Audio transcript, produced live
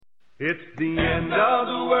It's the end of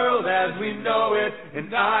the world as we know it, and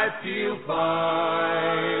I feel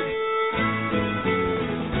fine.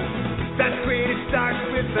 That creative starts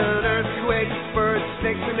with an earthquake, birds,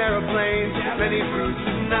 snakes, and aeroplanes. Many fruits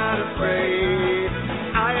and not afraid.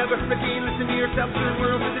 I have a freaking listen to yourself, third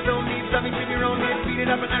world with its own needs. Loving to your own needs, beat it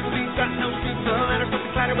up and actually got no sleep. The ladder from the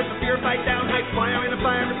clatter with the fear, fight down, hide fire in a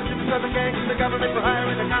fire. Mississippi Southern gangs and the government for hire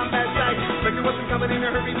in the combat site. Spectre wasn't coming in a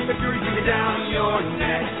hurry, but fury beat it down your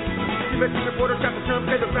neck. Investing reporter trapped in some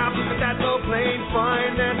paper problems with that low plane.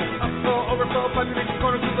 Fine then, upfall, overflow, population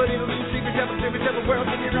corner, people in a little secret devil world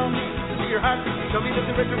in your own needs. Your heart, tell me that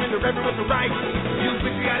the richer and the reverend was the right. You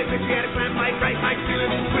patriotic, climb like right, my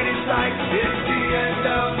feeling quit inside. It's the end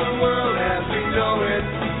of the world as we know it.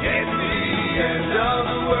 It's the end of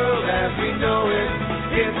the world as we know it.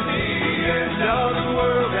 It's the end of the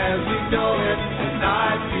world as we know it, and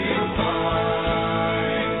I feel fine.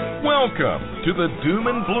 Welcome to the Doom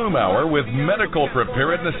and Bloom Hour with medical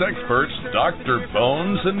preparedness experts Dr.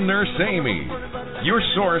 Bones and Nurse Amy. Your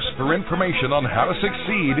source for information on how to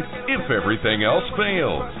succeed if everything else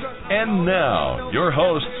fails. And now, your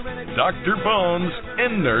hosts, Dr. Bones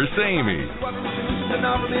and Nurse Amy. It's the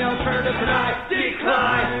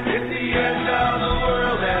end of the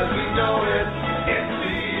world as we know it. It's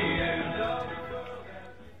the end of the world.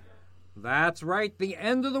 That's right, the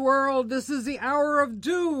end of the world. This is the hour of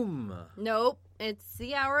doom. Nope, it's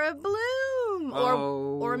the hour of bloom.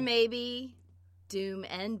 Or maybe doom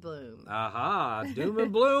and bloom. Aha, doom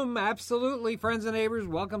and bloom, absolutely. Friends and neighbors,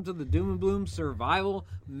 welcome to the Doom and Bloom Survival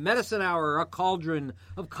Medicine Hour, a cauldron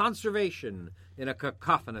of conservation in a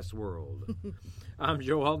cacophonous world. I'm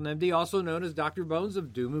Joe Alton, MD, also known as Dr. Bones of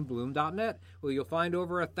doomandbloom.net, where you'll find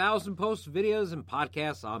over 1,000 posts, videos, and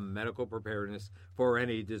podcasts on medical preparedness for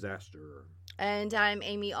any disaster. And I'm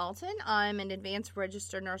Amy Alton. I'm an advanced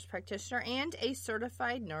registered nurse practitioner and a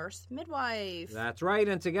certified nurse midwife. That's right,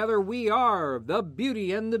 and together we are the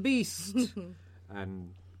Beauty and the Beast.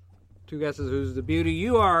 And two guesses who's the beauty.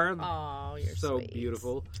 You are. Oh, you're so sweet.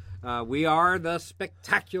 Beautiful. We are the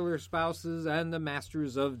spectacular spouses and the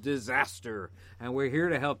masters of disaster. And we're here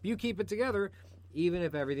to help you keep it together, even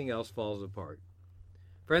if everything else falls apart.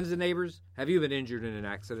 Friends and neighbors, have you been injured in an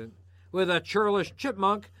accident? With a churlish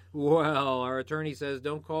chipmunk? Well, our attorney says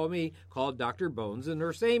don't call me, call Dr. Bones and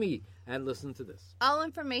Nurse Amy. And listen to this. All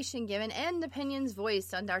information given and opinions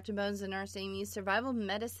voiced on Dr. Bones and Nurse Amy's Survival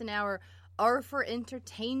Medicine Hour are for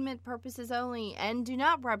entertainment purposes only and do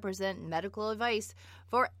not represent medical advice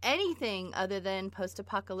for anything other than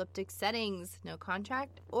post-apocalyptic settings. No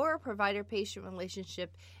contract or provider-patient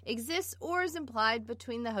relationship exists or is implied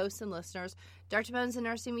between the hosts and listeners. Dr. Bones and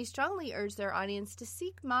Nurse Amy strongly urge their audience to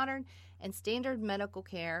seek modern and standard medical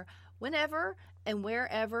care whenever and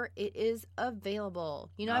wherever it is available.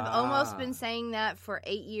 You know, I've almost been saying that for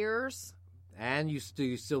 8 years. And you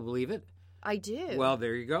still believe it? I do. Well,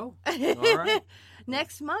 there you go. All right.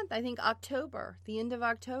 Next month, I think October, the end of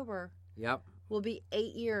October. Yep. Will be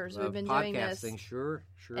 8 years. We've been doing this. Podcasting, sure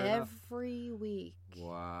every enough. Week.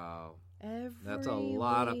 Wow. That's a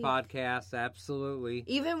lot of podcasts, absolutely.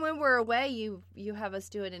 Even when we're away, you have us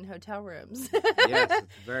do it in hotel rooms. Yes, it's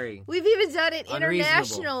very. We've even done it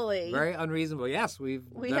internationally. Very unreasonable. Yes, we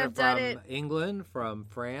have done it from England, from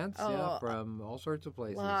France, from all sorts of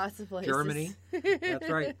places. Lots of places. Germany. That's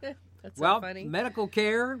right. That's so funny. Medical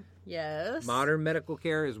care. Yes. Modern medical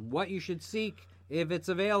care is what you should seek if it's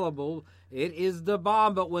available. It is the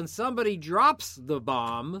bomb, but when somebody drops the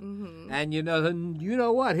bomb, and you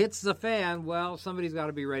know what hits the fan, well, somebody's got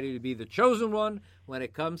to be ready to be the chosen one when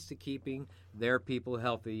it comes to keeping their people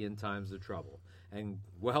healthy in times of trouble. And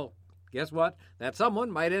well, guess what? That someone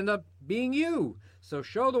might end up being you. So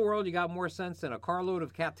show the world you got more sense than a carload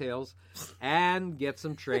of cattails and get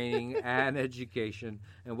some training and education.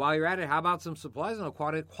 And while you're at it, how about some supplies and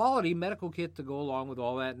a quality medical kit to go along with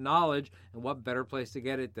all that knowledge? And what better place to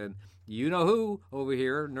get it than you-know-who over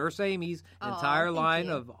here, Nurse Amy's entire line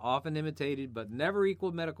of often imitated but never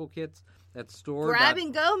equaled medical kits that's stored.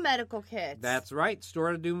 Grab-and-go medical kits. That's right.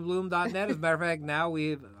 Stored at doomandbloom.net. As a matter of fact, now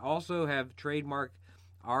we also have trademarked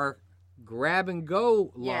our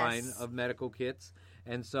grab-and-go line of medical kits.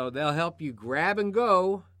 And so they'll help you grab and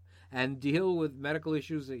go and deal with medical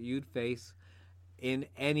issues that you'd face in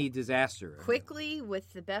any disaster. Quickly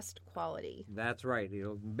with the best quality. That's right.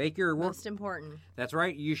 It'll make your work. Most important. That's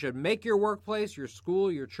right. You should make your workplace, your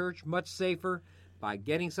school, your church much safer by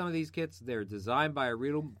getting some of these kits. They're designed by a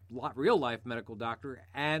real-life medical doctor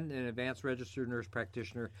and an advanced registered nurse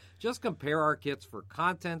practitioner. Just compare our kits for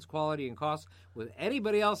contents, quality, and cost with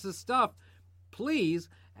anybody else's stuff, please,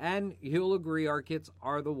 and you'll agree our kits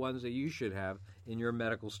are the ones that you should have in your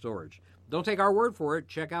medical storage. don't take our word for it.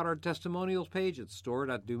 Check out our testimonials page at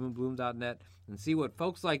store.doomandbloom.net and see what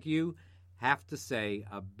folks like you have to say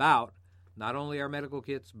about not only our medical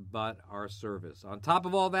kits, but our service. On top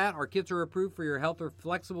of all that, our kits are approved for your health or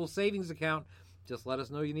flexible savings account. Just let us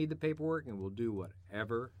know you need the paperwork, and we'll do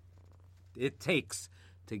whatever it takes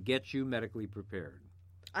to get you medically prepared.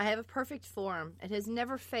 I have a perfect form. It has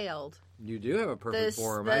never failed. You do have a perfect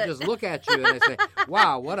form. I just look at you and I say,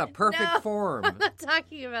 wow, what a perfect form. I'm not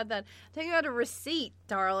talking about that. I'm talking about a receipt,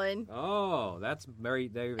 darling. Oh, that's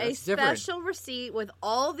different. A special receipt with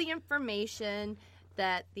all the information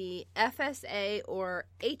that the FSA or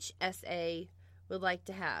HSA would like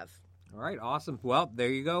to have. All right, awesome. Well, there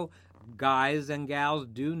you go. Guys and gals,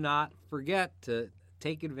 do not forget to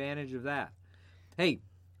take advantage of that. Hey,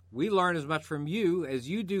 we learn as much from you as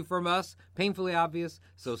you do from us. Painfully obvious.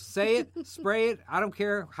 So say it, spray it. I don't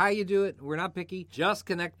care how you do it. We're not picky. Just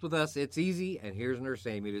connect with us. It's easy. And here's Nurse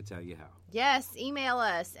Amy to tell you how. Yes, email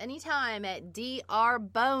us anytime at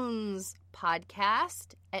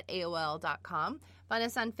drbonespodcast@aol.com. Find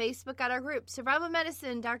us on Facebook at our group, Survival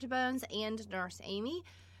Medicine, Dr. Bones, and Nurse Amy.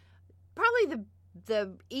 Probably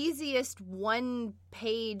the easiest one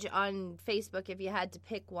page on Facebook, if you had to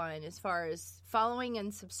pick one, as far as following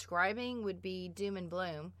and subscribing, would be Doom and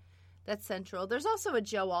Bloom. That's central. There's also a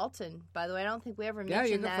Joe Alton, by the way. I don't think we ever mentioned that.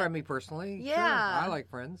 Yeah, you can friend me personally. Yeah. Sure. I like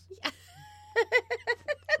friends. Yeah.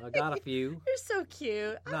 I got a few. You're so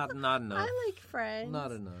cute. Not enough. I like friends.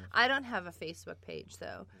 Not enough. I don't have a Facebook page,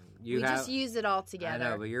 though. We have, just use it all together. I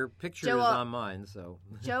know, but your picture is on mine, so.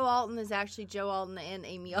 Joe Alton is actually Joe Alton and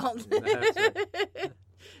Amy Alton. That's right.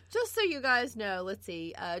 Just so you guys know, let's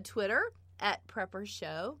see. Twitter, at Prepper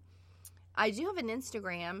Show. I do have an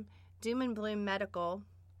Instagram, Doom and Bloom Medical.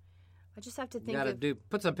 I just have to think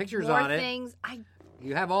put some pictures more on it. Things.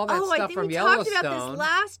 You have all that stuff from Yellowstone. I think we talked about this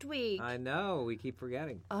last week. I know. We keep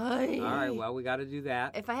forgetting. All right. Well, we got to do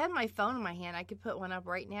that. If I had my phone in my hand, I could put one up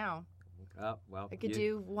right now. Oh, well. I could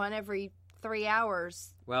do one every 3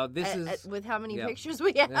 hours. Well, this is... with how many pictures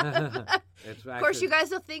we have. Of course, you guys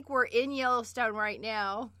will think we're in Yellowstone right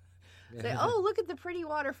now. Say, oh, look at the pretty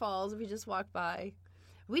waterfalls we just walked by.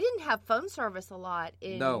 We didn't have phone service a lot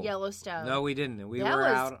in Yellowstone. No, we didn't. We were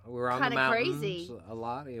on the mountains crazy. A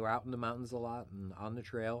lot. We were out in the mountains a lot and on the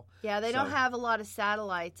trail. Yeah, they don't have a lot of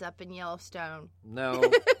satellites up in Yellowstone. No.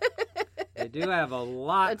 They do have a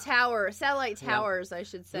lot. Satellite towers, I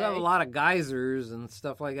should say. They have a lot of geysers and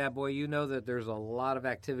stuff like that. Boy, you know that there's a lot of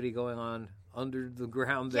activity going on under the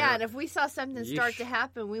ground there. Yeah, and if we saw something start to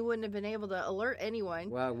happen, we wouldn't have been able to alert anyone.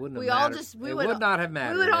 Well, it wouldn't have mattered. It would not have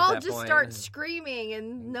mattered. We would all just start screaming,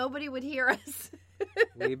 and nobody would hear us.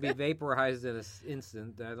 We'd be vaporized in an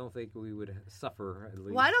instant. I don't think we would suffer, at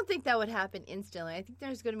least. Well, I don't think that would happen instantly. I think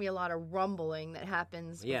there's going to be a lot of rumbling that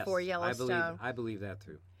happens before Yellowstone. I believe that,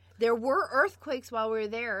 too. There were earthquakes while we were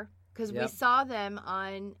there. Because we saw them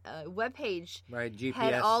on a webpage. Right, GPS.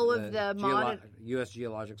 Had all of the U.S.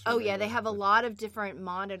 Geologic Survey. Oh, yeah, they have a lot of different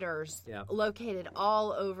monitors located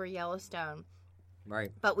all over Yellowstone. Right.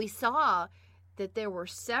 But we saw that there were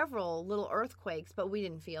several little earthquakes, but we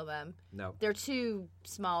didn't feel them. No. They're too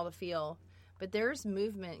small to feel. But there's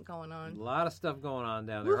movement going on. A lot of stuff going on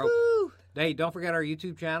down there. Woohoo! Hey, don't forget our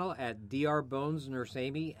YouTube channel at Dr. Bones Nurse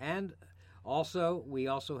Amy, and we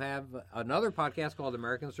also have another podcast called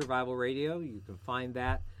American Survival Radio. You can find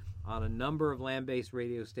that on a number of land-based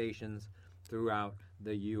radio stations throughout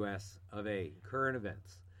the U.S. of A. Current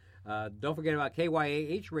events. Don't forget about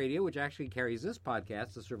KYAH Radio, which actually carries this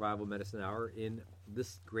podcast, the Survival Medicine Hour, in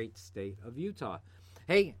this great state of Utah.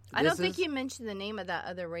 Hey, I don't think you mentioned the name of that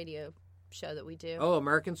other radio show that we do. Oh,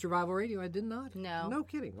 American Survival Radio? I did not? No. No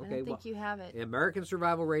kidding. Okay, I don't think you have it. American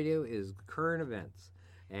Survival Radio is current events.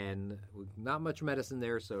 And not much medicine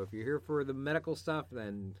there, so if you're here for the medical stuff,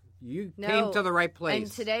 then you came to the right place. And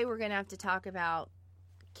today we're going to have to talk about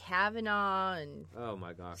Kavanaugh and oh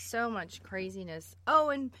my gosh, so much craziness.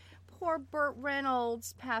 Oh, and poor Burt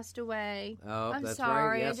Reynolds passed away. Oh, I'm that's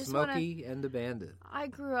sorry. Right. Yeah, Smokey and the Bandit. I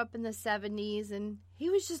grew up in the 70s, and he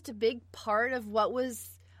was just a big part of what was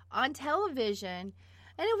on television.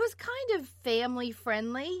 And it was kind of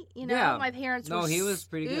family-friendly, you know. Yeah. My parents were he was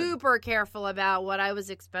pretty super careful about what I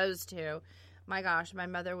was exposed to. My gosh, my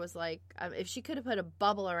mother was like, if she could have put a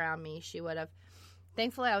bubble around me, she would have.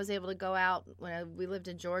 Thankfully, I was able to go out when we lived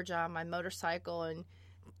in Georgia on my motorcycle, and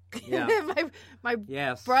my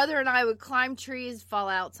brother and I would climb trees, fall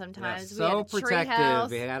out sometimes. Yeah, we had a protective. Treehouse.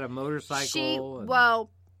 We had a motorcycle.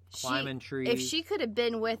 Climbing trees. If she could have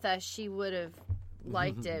been with us, she would have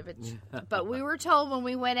liked it, but we were told when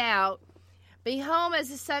we went out, be home as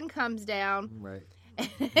the sun comes down. Right.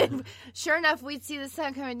 And sure enough, we'd see the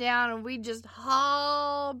sun coming down, and we'd just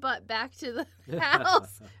haul butt back to the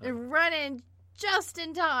house and run in just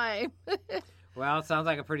in time. Well, it sounds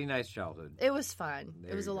like a pretty nice childhood. It was fun.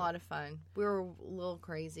 There It was you a go. lot of fun. We were a little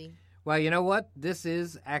crazy. Well, you know what? This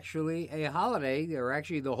is actually a holiday, or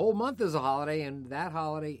actually the whole month is a holiday, and that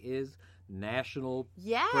holiday is National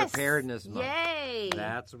Preparedness Month. Yay!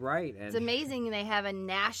 That's right. And It's amazing they have a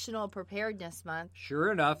National Preparedness Month.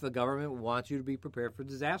 sure enough, the government wants you to be prepared for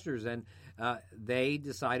disasters, and they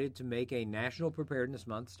decided to make a National Preparedness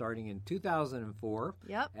Month starting in 2004.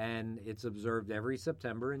 Yep. And it's observed every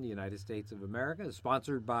September in the United States of America. It's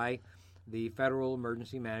sponsored by the Federal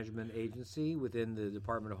Emergency Management Agency within the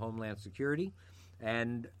Department of Homeland Security.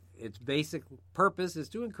 And its basic purpose is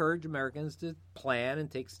to encourage Americans to plan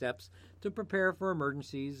and take steps to prepare for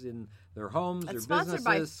emergencies in their homes, It's their sponsored businesses,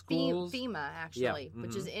 by schools. FEMA, actually,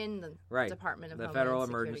 which is in the Right. Department of the Homeland Federal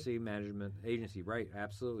Security. Emergency Management Agency, right?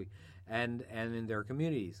 Absolutely, and in their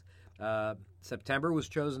communities. September was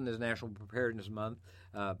chosen as National Preparedness Month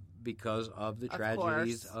because of the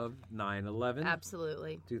tragedies course. of 9/11,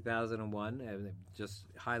 Absolutely. 2001, and it just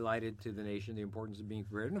highlighted to the nation the importance of being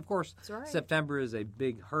prepared. And of course, That's right. September is a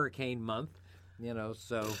big hurricane month,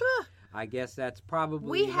 so I guess that's probably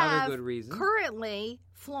We another have good reason. currently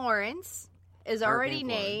Florence is already Hurricane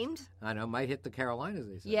Florence. named. I know, might hit the Carolinas,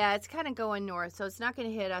 they say. Yeah, it's kind of going north, so it's not going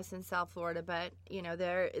to hit us in South Florida. But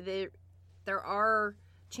there are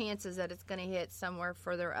chances that it's going to hit somewhere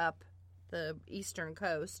further up the eastern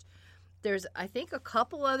coast. There's, I think, a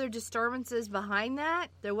couple other disturbances behind that.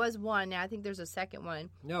 There was one. Now I think there's a second one.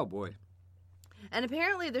 Oh, boy. And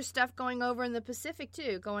apparently there's stuff going over in the Pacific,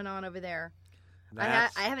 too, going on over there. I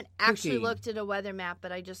That's haven't actually cooking. looked at a weather map,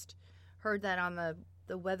 but I just heard that on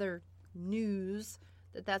the weather news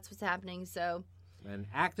that's what's happening. So An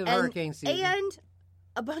active hurricane season. and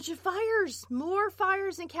a bunch of fires, more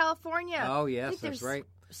fires in California. Oh, I yes, think that's there's right.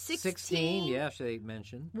 16. Yes, they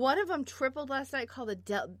mentioned. One of them tripled last night, called the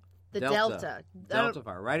Delta. Delta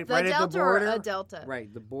fire, right, The right at Delta the border. or a Delta?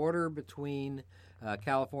 Right, the border between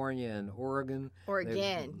California and Oregon.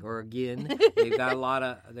 Oregon. They've got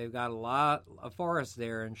a lot of forests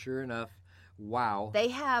there, and sure enough, wow. They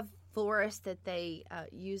have forests that they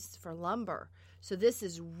use for lumber. So this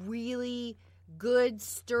is really good,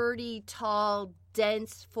 sturdy, tall,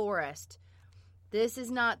 dense forest. This is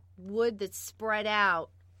not wood that's spread out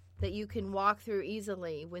that you can walk through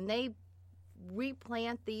easily. When they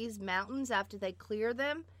replant these mountains after they clear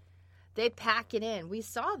them, they pack it in. We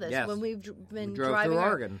saw this Yes. when we've been we drove driving.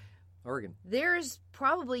 through Oregon. There's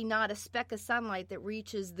probably not a speck of sunlight that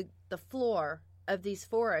reaches the floor of these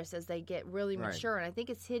forests as they get really Right. mature. And I think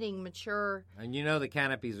it's hitting mature. And the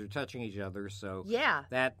canopies are touching each other, so Yeah.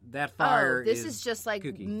 that fire this is just like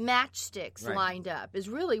kooky. matchsticks Right. lined up is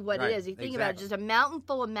really what Right, it is. You think about it, exactly. just a mountain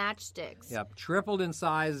full of matchsticks. Yep, tripled in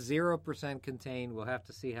size, 0% contained. We'll have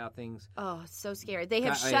to see how things. Oh, it's so scary. They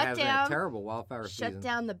have It shut has been a down terrible wildfire season.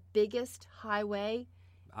 down the biggest highway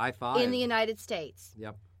I-5 in the United States.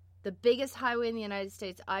 Yep. The biggest highway in the United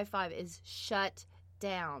States, I-5, is shut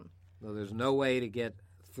down. Well, there's no way to get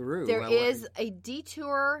through. There Well, is a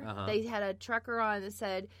detour. Uh-huh. They had a trucker on that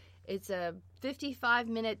said it's a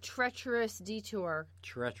 55-minute treacherous detour.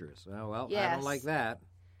 treacherous. Oh, well, I Yes. don't like that.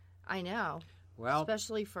 I know, Well,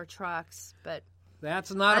 especially for trucks. But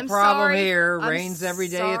that's not I'm a problem sorry. here. I'm Rains every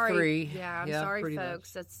day sorry. at 3. Yeah, I'm sorry, pretty much.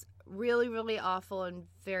 folks. That's really, really awful and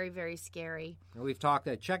very, very scary. We've talked.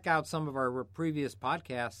 Check out some of our previous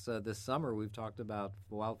podcasts this summer. We've talked about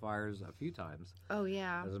wildfires a few times, Oh,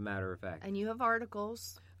 yeah. as a matter of fact. And you have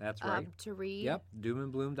articles That's right. to read. Yep,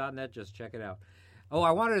 doomandbloom.net. Just check it out. Oh,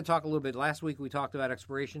 I wanted to talk a little bit. Last week we talked about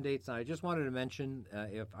expiration dates, and I just wanted to mention,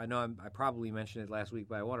 I probably mentioned it last week,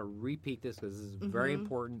 but I want to repeat this because this is very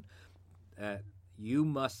important. You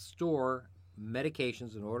must store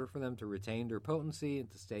medications in order for them to retain their potency and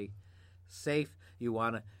to stay safe. You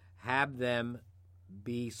want to have them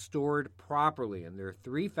be stored properly, and there are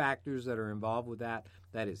 3 factors that are involved with that.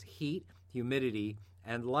 That is heat, humidity,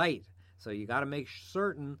 and light. So you got to make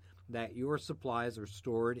certain that your supplies are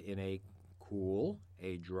stored in a cool,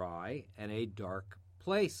 a dry, and a dark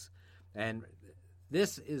place. And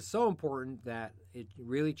this is so important that it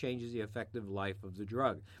really changes the effective life of the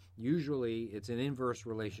drug. Usually, it's an inverse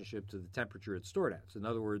relationship to the temperature it's stored at. So in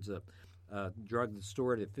other words, a drug that's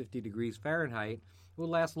stored at 50 degrees Fahrenheit will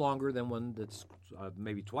last longer than one that's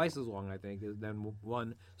maybe twice as long, I think, than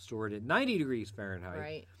one stored at 90 degrees Fahrenheit.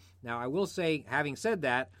 Right. Now, I will say, having said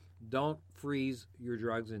that, don't freeze your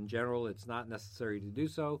drugs in general. It's not necessary to do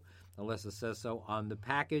so unless it says so on the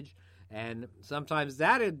package. And sometimes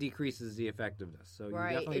that decreases the effectiveness. So you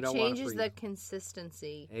definitely don't want to freeze. It changes the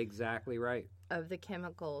consistency. Exactly right. Of the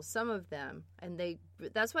chemicals, some of them. And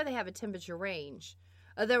that's why they have a temperature range.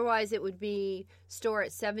 Otherwise, it would be store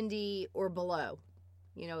at 70 or below.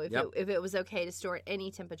 You know, if it was okay to store at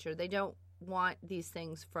any temperature. They don't want these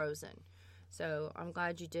things frozen. So I'm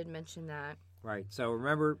glad you did mention that. Right. So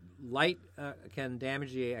remember, light can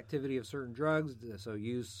damage the activity of certain drugs. So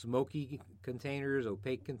use smoky containers,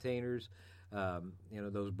 opaque containers.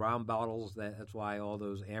 Those brown bottles. That's why all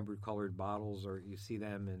those amber-colored bottles you see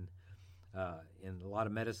them in a lot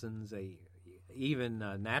of medicines. Even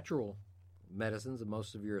natural medicines.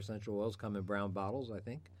 Most of your essential oils come in brown bottles, I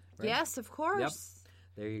think. Right? Yes, of course. Yep.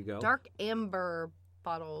 There you go. Dark amber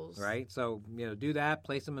bottles. Right. So, do that.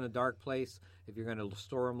 Place them in a dark place. If you're going to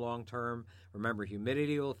store them long term, remember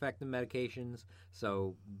humidity will affect the medications.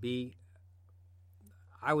 So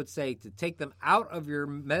I would say to take them out of your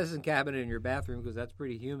medicine cabinet in your bathroom because that's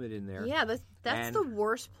pretty humid in there. Yeah, that's the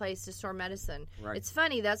worst place to store medicine. Right. It's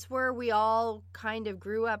funny. That's where we all kind of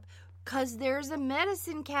grew up. Because there's a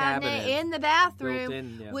medicine cabinet in the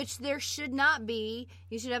bathroom, which there should not be.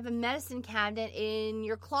 You should have a medicine cabinet in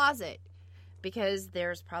your closet because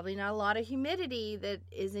there's probably not a lot of humidity that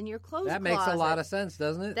is in your clothes closet. That makes a lot of sense,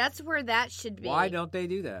 doesn't it? That's where that should be. Why don't they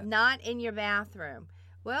do that? Not in your bathroom.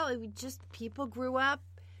 Well, people grew up,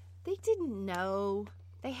 they didn't know.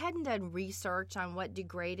 They hadn't done research on what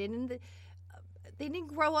degraded, and they didn't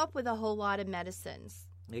grow up with a whole lot of medicines.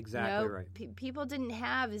 Exactly right. People didn't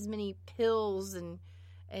have as many pills and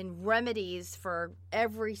remedies for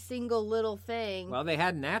every single little thing. Well, they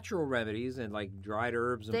had natural remedies and like dried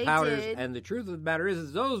herbs and powders. Did. And the truth of the matter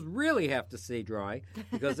is those really have to stay dry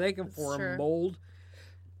because they can form mold,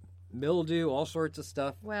 mildew, all sorts of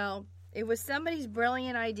stuff. Well, it was somebody's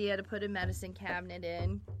brilliant idea to put a medicine cabinet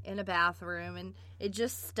in a bathroom, and it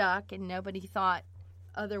just stuck, and nobody thought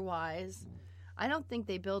otherwise. I don't think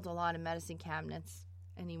they build a lot of medicine cabinets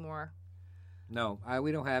anymore. No,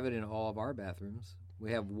 we don't have it in all of our bathrooms.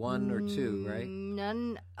 We have one or two, right?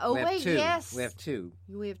 None. Oh, wait, yes. We have two.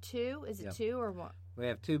 We have two? Is it two or one? We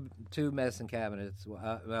have two medicine cabinets.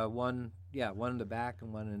 One in the back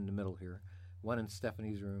and one in the middle here. One in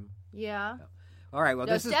Stephanie's room. Yeah. All right, well,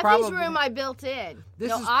 this is Stephanie's probably... room I built in.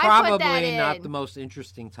 This is probably not the most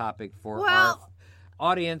interesting topic for our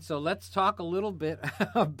audience, so let's talk a little bit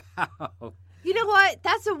about... You know what?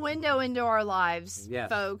 That's a window into our lives,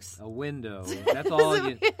 folks. A window. That's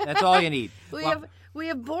all you need. We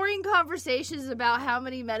have boring conversations about how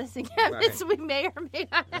many medicine cabinets we may or may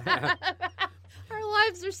not have. Our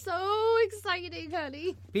lives are so exciting,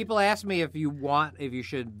 honey. People ask me if you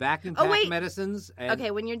should vacuum pack medicines.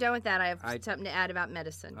 Okay, when you're done with that, I have something to add about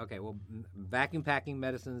medicine. Okay, well, vacuum packing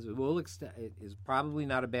medicines it is probably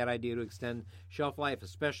not a bad idea to extend shelf life,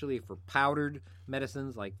 especially for powdered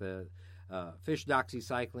medicines like the fish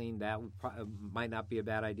doxycycline. That might not be a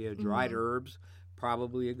bad idea. Dried herbs,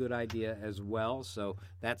 probably a good idea as well. So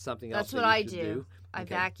that's something else. That's what I do. I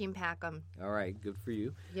vacuum pack them. All right, good for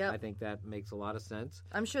you. Yep. I think that makes a lot of sense.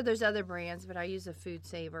 I'm sure there's other brands, but I use a Food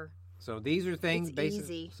Saver. So these are things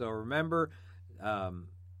easy. So remember,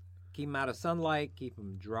 keep them out of sunlight, keep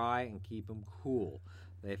them dry, and keep them cool,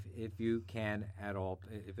 if you can at all,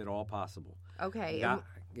 if at all possible. Okay.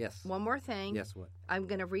 Yes. One more thing. Yes. What? I'm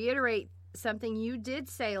going to reiterate something you did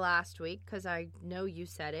say last week, because I know you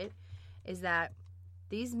said it, is that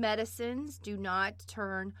these medicines do not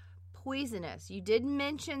turn poisonous. You did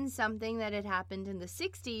mention something that had happened in the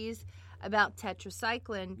 60s about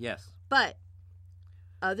tetracycline. Yes. But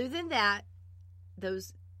other than that,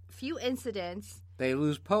 those few incidents... They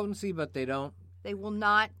lose potency, but they don't... They will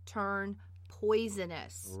not turn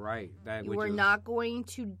poisonous. Right. You are not going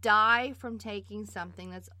to die from taking something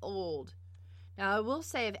that's old. Now, I will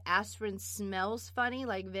say if aspirin smells funny,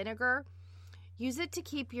 like vinegar, use it to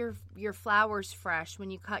keep your flowers fresh when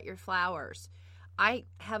you cut your flowers. I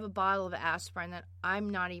have a bottle of aspirin that I'm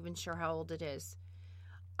not even sure how old it is.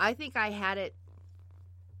 I think I had it...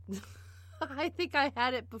 I think I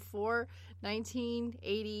had it before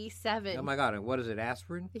 1987. Oh, my God. And what is it,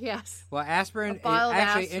 aspirin? Yes. Well, aspirin,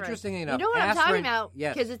 interestingly enough... You know what I'm talking about?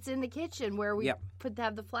 Yes. Because it's in the kitchen where we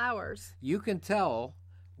have the flowers. You can tell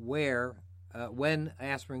where... when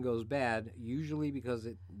aspirin goes bad, usually because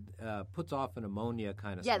it puts off an ammonia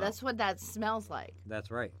kind of smell. Yeah, that's what that smells like.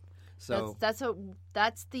 That's right. So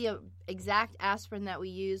that's the exact aspirin that we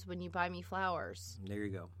use when you buy me flowers. There you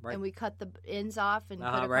go. Right. And we cut the ends off and put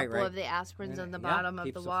a couple of the aspirins on the bottom of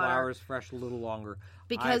the water. Keeps the flowers fresh a little longer.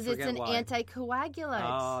 Because it's an anticoagulant.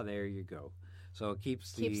 Oh, there you go. So it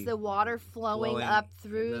keeps the water flowing up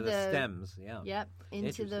through the stems. Yeah. Yep,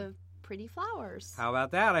 into the pretty flowers. How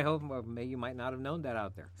about that? I hope maybe you might not have known that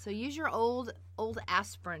out there. So use your old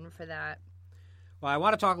aspirin for that. Well, I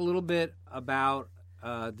want to talk a little bit about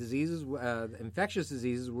diseases, infectious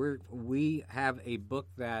diseases. We have a book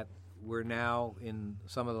that we're now in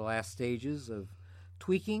some of the last stages of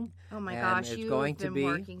tweaking. Oh my gosh, you've been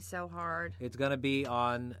working so hard. It's going to be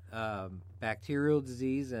on bacterial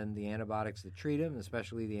disease and the antibiotics that treat them,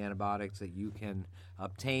 especially the antibiotics that you can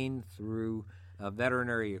obtain through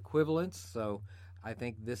veterinary equivalents. So I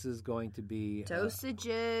think this is going to be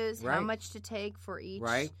dosages, right. How much to take for each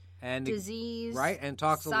and disease, right, and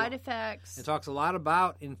talks side effects. It talks a lot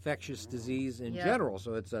about infectious disease in general.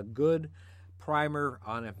 So it's a good primer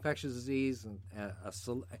on infectious disease and a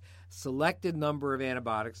selected number of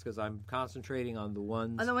antibiotics, because I'm concentrating on the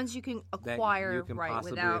ones you can acquire, that you can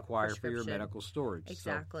possibly acquire for your medical storage.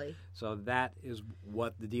 Exactly. So that is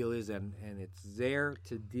what the deal is, and it's there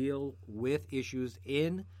to deal with issues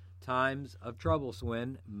in times of trouble, so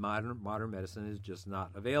when modern medicine is just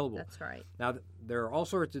not available. That's right. Now, there are all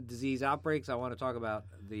sorts of disease outbreaks. I want to talk about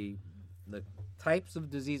the types of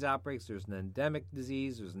disease outbreaks. There's an endemic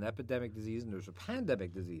disease, there's an epidemic disease, and there's a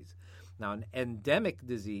pandemic disease. Now, an endemic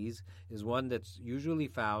disease is one that's usually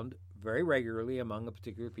found very regularly among a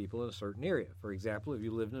particular people in a certain area. For example, if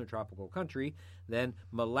you lived in a tropical country, then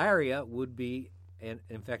malaria would be an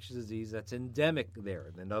infectious disease that's endemic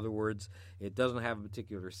there. In other words, it doesn't have a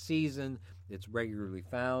particular season. It's regularly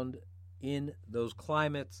found in those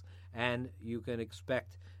climates, and you can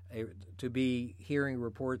expect to be hearing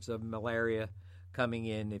reports of malaria coming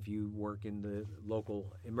in if you work in the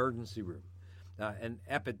local emergency room. An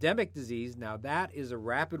epidemic disease, now that is a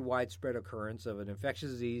rapid, widespread occurrence of an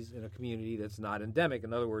infectious disease in a community that's not endemic.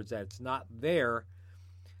 In other words, that's not there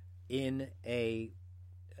in a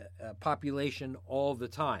population all the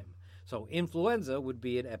time. So influenza would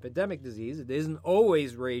be an epidemic disease. It isn't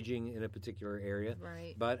always raging in a particular area,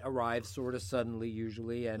 right, but arrives sort of suddenly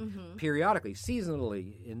usually and periodically,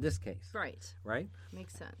 seasonally in this case. Right?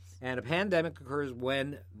 Makes sense. And a pandemic occurs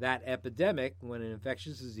when that epidemic, when an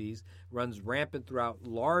infectious disease runs rampant throughout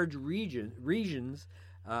large regions.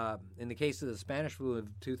 In the case of the Spanish flu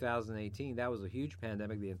of 2018, that was a huge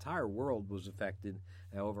pandemic. The entire world was affected.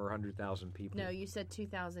 Over 100,000 people. No, you said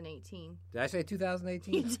 2018. Did I say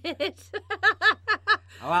 2018? You did.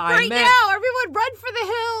 Now, everyone run for the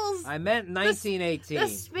hills. I meant 1918. The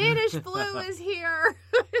Spanish flu is here.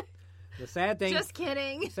 The sad thing. Just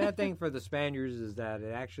kidding. The sad thing for the Spaniards is that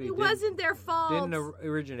it wasn't their fault. Didn't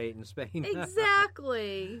originate in Spain.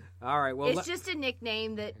 Exactly. All right. Well, it's just a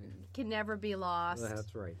nickname that can never be lost.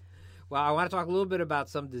 That's right. Well, I want to talk a little bit about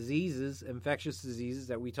some diseases, infectious diseases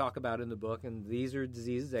that we talk about in the book, and these are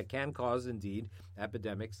diseases that can cause, indeed,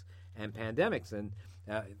 epidemics and pandemics. And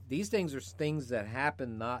these things are things that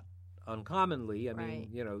happen not uncommonly. I mean,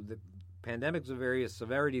 the pandemics of various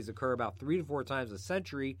severities occur about 3 to 4 times a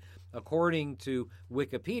century, according to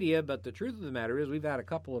Wikipedia. But the truth of the matter is we've had a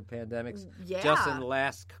couple of pandemics just in the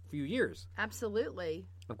last few years. Absolutely.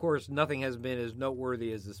 Of course, nothing has been as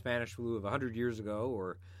noteworthy as the Spanish flu of 100 years ago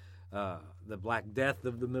or the Black Death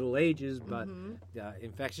of the Middle Ages, but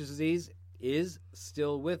infectious disease is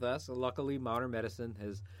still with us. Luckily, modern medicine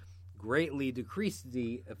has greatly decreased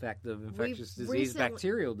the effect of infectious disease,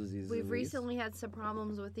 bacterial diseases. We've recently had some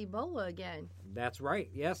problems with Ebola again. That's right.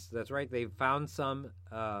 Yes, that's right. They've found some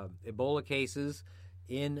Ebola cases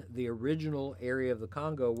in the original area of the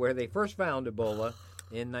Congo where they first found Ebola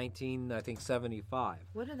in 1975.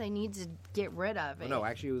 What do they need to get rid of? No,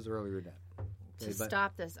 actually, it was earlier than that. To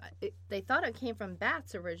stop this. They thought it came from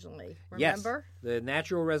bats originally, remember? Yes. The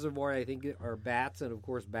natural reservoir, I think, are bats, and of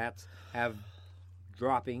course bats have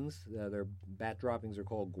droppings. Their bat droppings are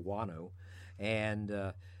called guano, and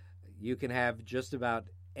you can have just about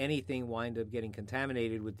anything wind up getting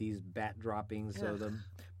contaminated with these bat droppings. So the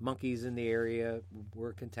monkeys in the area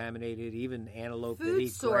were contaminated, even antelope that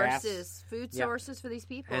eat grass. Food sources for these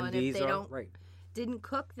people, and if they didn't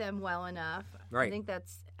cook them well enough, I think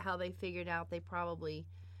that's how they figured out they probably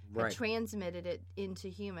had transmitted it into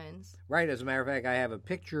humans. Right. As a matter of fact, I have a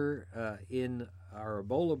picture in our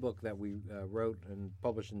Ebola book that we wrote and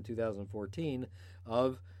published in 2014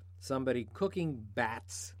 of somebody cooking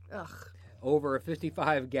bats over a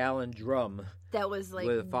 55-gallon drum. That was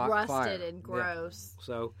rusted fire. And gross. Yeah.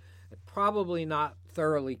 So probably not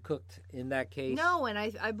thoroughly cooked in that case. No, and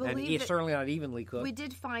I believe and certainly not evenly cooked. We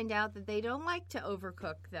did find out that they don't like to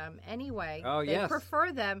overcook them anyway. Oh, they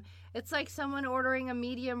prefer them. It's like someone ordering a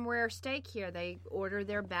medium rare steak here. They order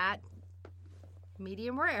their bat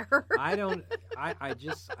medium rare. I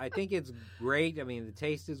think it's great. I mean, the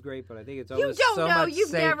taste is great, but I think it's almost much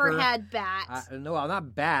you've safer. never had bat. No,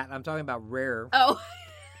 not bat. I'm talking about rare. Oh.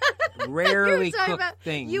 rarely cooked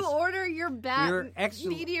things. You order your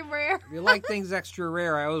medium rare. If you like things extra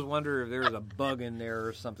rare, I always wonder if there's a bug in there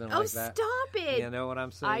or something like that. Oh, stop it. You know what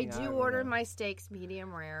I'm saying? I do order my steaks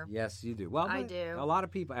medium rare. Yes, you do. Well, I do. A lot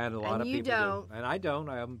of people, and a lot of people don't. do. And I don't.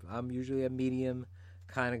 I'm usually a medium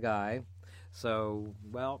kind of guy. So,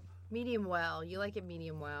 well. Medium well. You like it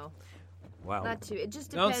medium well. Well, not too. It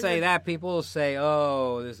just depends. Don't say that. People will say,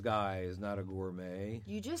 "Oh, this guy is not a gourmet."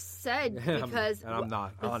 You just said because and I'm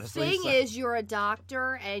not. Honestly, the thing is, you're a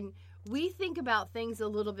doctor, and we think about things a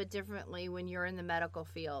little bit differently when you're in the medical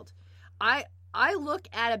field. I look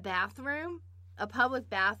at a bathroom, a public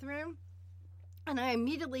bathroom, and I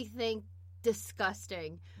immediately think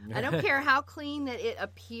disgusting. I don't care how clean that it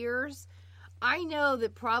appears. I know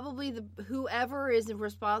that probably whoever is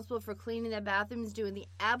responsible for cleaning that bathroom is doing the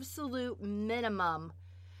absolute minimum.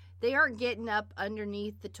 They aren't getting up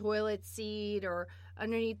underneath the toilet seat or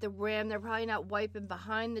underneath the rim. They're probably not wiping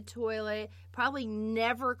behind the toilet. Probably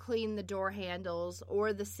never clean the door handles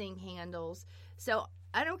or the sink handles. So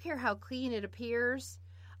I don't care how clean it appears.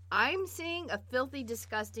 I'm seeing a filthy,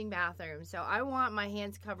 disgusting bathroom. So I want my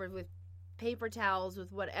hands covered with paper towels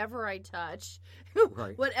with whatever I touch.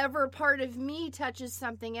 Right. Whatever part of me touches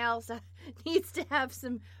something else needs to have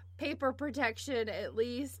some paper protection at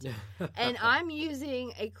least. And I'm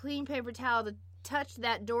using a clean paper towel to touch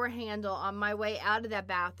that door handle on my way out of that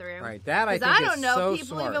bathroom. Right. That I think I don't is know so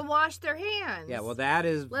people smart. even wash their hands. Yeah, well, that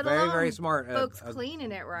is Let very, alone very smart. Folks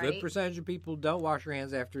cleaning it right. Good percentage of people don't wash their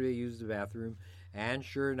hands after they use the bathroom, and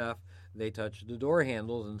sure enough, they touch the door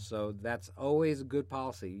handles, and so that's always a good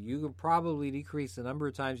policy. You can probably decrease the number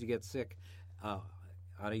of times you get sick on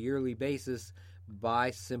a yearly basis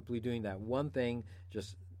by simply doing that one thing.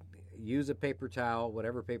 Just use a paper towel,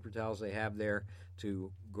 whatever paper towels they have there,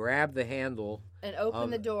 to grab the handle and open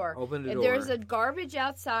the door. Open the if door. There's a garbage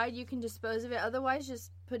outside, you can dispose of it. Otherwise,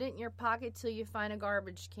 just put it in your pocket till you find a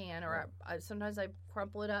garbage can. Or sometimes I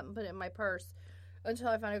crumple it up and put it in my purse until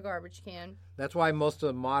I find a garbage can. That's why most of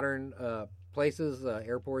the modern places,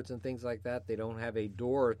 airports and things like that, they don't have a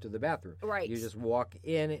door to the bathroom. Right. You just walk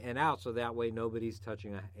in and out, so that way nobody's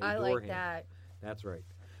touching a door I like handle. that. That's right.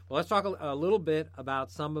 Well, let's talk a little bit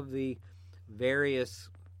about some of the various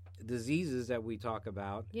diseases that we talk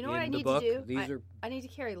about. You know in what I the need book. to do? These are I need to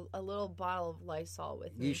carry a little bottle of Lysol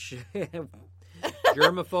with me. you should.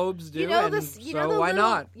 Germaphobes do, why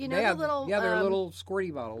not? You know the little... Yeah, they're little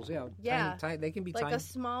squirty bottles. Yeah, tiny, they can be like tiny. a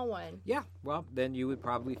small one. Yeah, well, then you would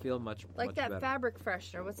probably feel much like that better. fabric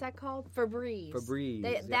freshener. What's that called? Febreze.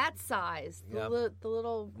 Febreze. That size, the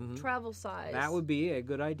little travel size. That would be a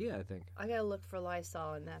good idea, I think. I gotta look for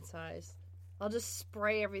Lysol in that size. I'll just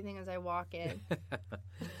spray everything as I walk in.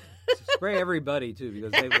 Spray everybody, too,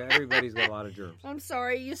 because everybody's got a lot of germs. I'm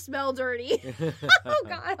sorry, you smell dirty. Oh,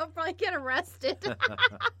 God, I'll probably get arrested.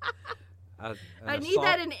 I need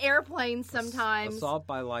that in airplanes sometimes. Assault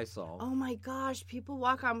by Lysol. Oh, my gosh. People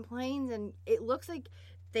walk on planes, and it looks like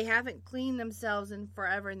they haven't cleaned themselves in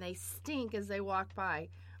forever, and they stink as they walk by.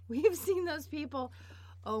 We've seen those people.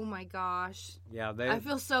 Oh, my gosh. Yeah, I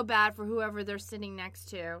feel so bad for whoever they're sitting next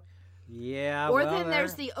to. Yeah, or then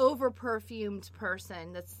there's the over-perfumed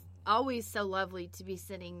person that's always so lovely to be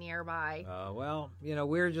sitting nearby. Well,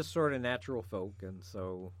 we're just sort of natural folk, and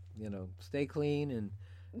so, stay clean and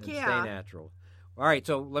stay natural. All right,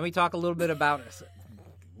 so let me talk a little bit about...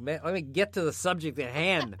 Let me get to the subject at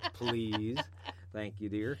hand, please. Thank you,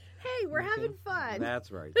 dear. Hey, we're having fun.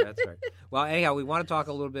 That's right. Well, anyhow, we want to talk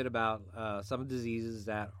a little bit about some diseases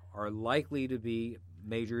that are likely to be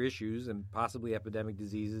major issues and possibly epidemic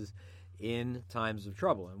diseases in times of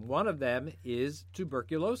trouble. And one of them is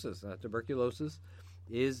tuberculosis. Tuberculosis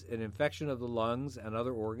is an infection of the lungs and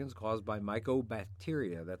other organs caused by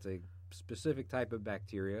mycobacteria. That's a specific type of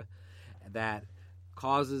bacteria that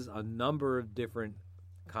causes a number of different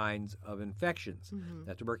kinds of infections.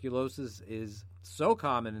 That tuberculosis is so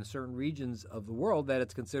common in certain regions of the world that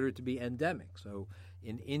it's considered to be endemic. So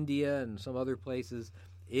in India and some other places,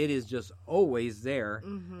 it is just always there,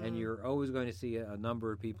 and you're always going to see a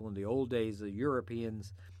number of people. In the old days, the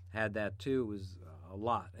Europeans had that too. It was a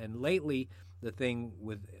lot. And lately, the thing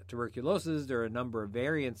with tuberculosis, there are a number of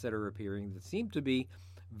variants that are appearing that seem to be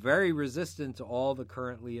very resistant to all the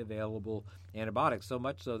currently available antibiotics, so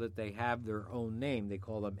much so that they have their own name. They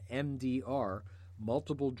call them MDR,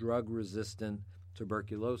 multiple drug resistant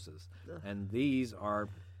tuberculosis. Ugh. And these are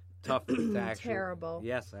tough to actually... Terrible.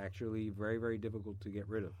 Yes, actually very, very difficult to get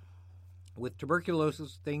rid of. With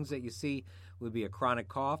tuberculosis, things that you see would be a chronic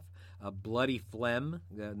cough, a bloody phlegm.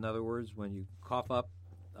 In other words, when you cough up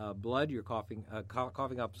blood, you're coughing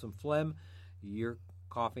up some phlegm, you're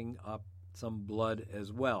coughing up some blood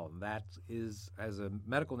as well. That has a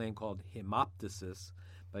medical name called hemoptysis,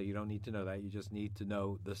 but you don't need to know that. You just need to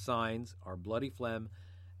know the signs are bloody phlegm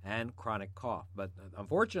and chronic cough. But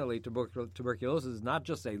unfortunately, tuberculosis is not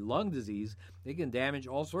just a lung disease. It can damage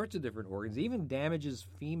all sorts of different organs, even damages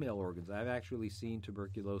female organs. I've actually seen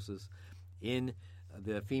tuberculosis in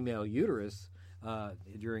the female uterus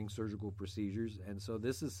during surgical procedures, and so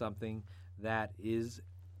this is something that is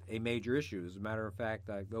a major issue. As a matter of fact,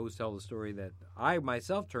 I always tell the story that I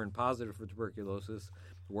myself turned positive for tuberculosis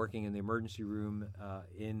working in the emergency room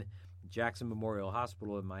in Jackson Memorial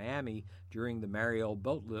Hospital in Miami during the Mariel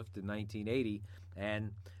boat lift in 1980,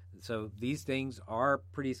 and so these things are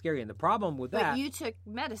pretty scary. And the problem with that... But you took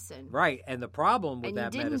medicine. Right, and the problem with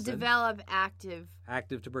that medicine... And you didn't develop active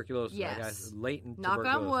tuberculosis. Yes. Latent knock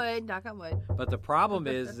tuberculosis. Knock on wood. But the problem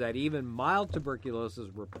is that even mild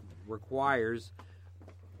tuberculosis requires...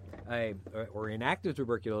 or inactive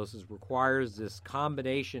tuberculosis requires this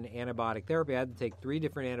combination antibiotic therapy. I had to take 3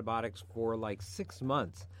 different antibiotics for like 6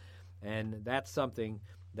 months. And that's something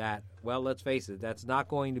that, well, let's face it, that's not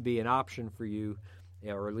going to be an option for you,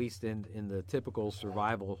 or at least in the typical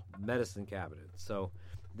survival medicine cabinet. So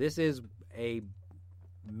this is a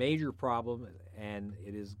major problem, and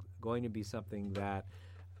it is going to be something that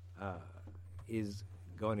is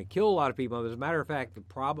going to kill a lot of people. As a matter of fact,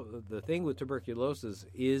 the thing with tuberculosis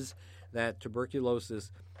is that tuberculosis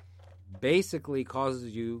basically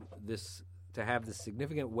causes you to have this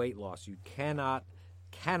significant weight loss. You cannot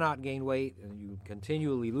gain weight, and you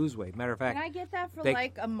continually lose weight. Matter of fact, can I get that for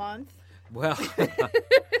like a month? Well,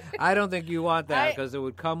 I don't think you want that, because it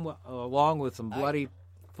would come along with some bloody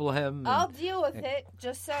phlegm. I'll deal with it.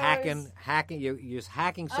 Just so hacking. You're just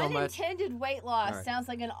hacking so much. Unintended weight loss sounds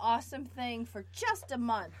like an awesome thing for just a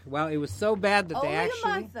month. Well, it was so bad that Only a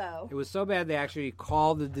month, though. It was so bad they actually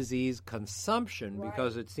called the disease consumption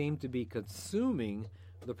because it seemed to be consuming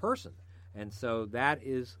the person, and so that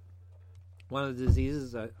is one of the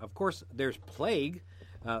diseases. Of course, there's plague.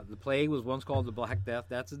 The plague was once called the Black Death.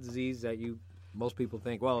 That's a disease that most people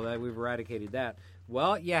think, well, that we've eradicated that.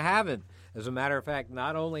 Well, you haven't. As a matter of fact,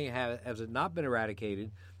 not only has it not been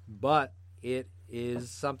eradicated, but it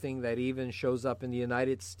is something that even shows up in the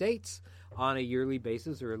United States on a yearly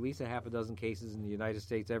basis, or at least a half a dozen cases in the United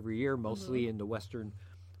States every year, mostly in the western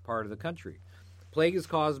part of the country. Plague is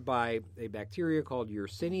caused by a bacteria called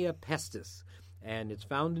Yersinia pestis, and it's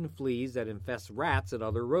found in fleas that infest rats and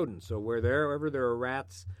other rodents. So wherever there are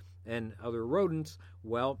rats and other rodents,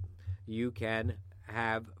 well, you can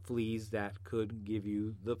have fleas that could give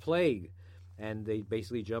you the plague, and they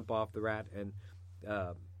basically jump off the rat and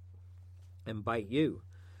bite you.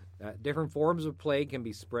 Different forms of plague can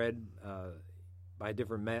be spread by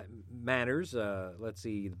different manners. Let's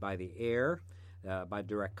see, by the air, by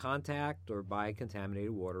direct contact, or by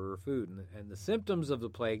contaminated water or food. And the symptoms of the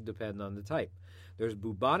plague depend on the type. There's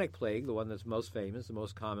bubonic plague, the one that's most famous, the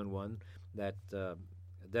most common one that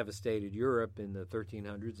devastated Europe in the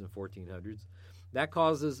 1300s and 1400s. That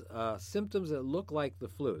causes symptoms that look like the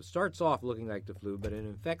flu. It starts off looking like the flu, but it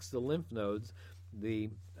infects the lymph nodes, the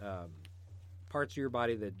parts of your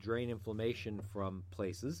body that drain inflammation from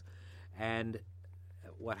places. And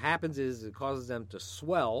what happens is it causes them to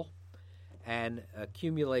swell and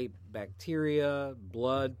accumulate bacteria,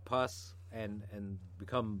 blood, pus, and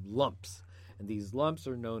become lumps. And these lumps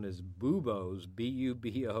are known as buboes,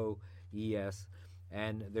 B-U-B-O-E-S,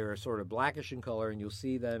 and they're sort of blackish in color, and you'll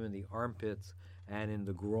see them in the armpits and in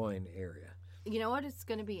the groin area. You know what is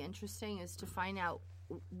going to be interesting is to find out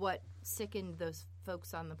what sickened those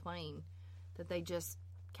folks on the plane that they just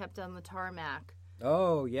kept on the tarmac.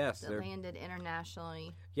 Oh, yes. That landed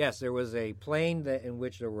internationally. Yes, there was a plane in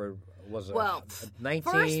which there was 19.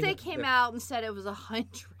 First they came out and said it was 100.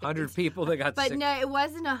 100 people that got sick. But no, it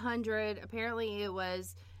wasn't 100. Apparently it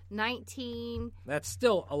was 19. That's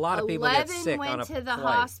still a lot of people get sick on a 11 went to the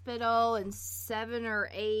hospital, and 7 or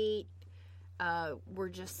 8 were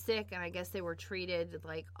just sick, and I guess they were treated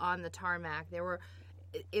like on the tarmac.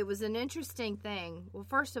 It was an interesting thing. Well,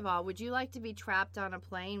 first of all, would you like to be trapped on a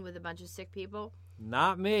plane with a bunch of sick people?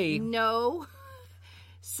 Not me. No.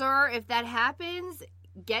 Sir, if that happens,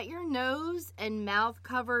 get your nose and mouth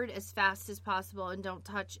covered as fast as possible and don't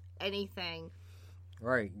touch anything.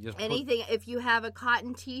 Right. Anything. If you have a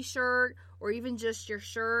cotton T-shirt or even just your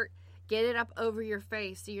shirt, get it up over your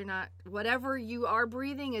face so you're not, whatever you are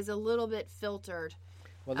breathing is a little bit filtered.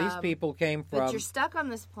 Well, these people came from... But you're stuck on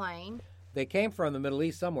this plane. They came from the Middle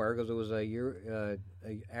East somewhere because it was a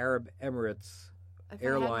Arab Emirates Airlines. If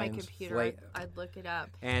I had my computer, I'd look it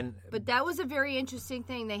up. But that was a very interesting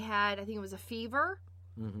thing. They had, I think it was a fever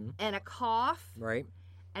and a cough. Right.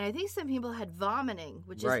 And I think some people had vomiting,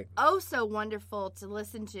 which Right. is oh so wonderful to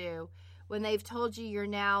listen to when they've told you you're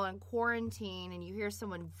now in quarantine and you hear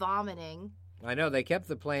someone vomiting. I know they kept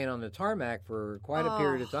the plane on the tarmac for quite a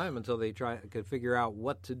period of time until they could figure out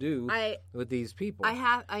what to do with these people. I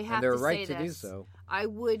have and they're to right say to do this. so. I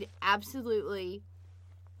would absolutely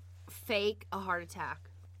fake a heart attack.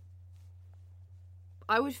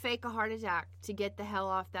 I would fake a heart attack to get the hell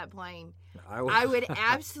off that plane. I would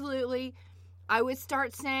absolutely. I would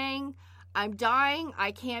start saying, I'm dying,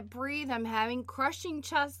 I can't breathe, I'm having crushing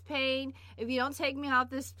chest pain. If you don't take me off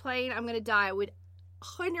this plane, I'm going to die. I would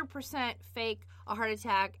 100% fake a heart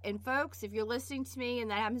attack. And folks, if you're listening to me and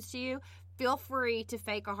that happens to you, feel free to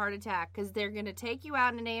fake a heart attack because they're going to take you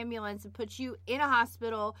out in an ambulance and put you in a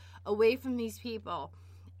hospital away from these people.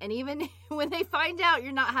 And even when they find out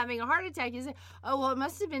you're not having a heart attack, you say, oh, well, it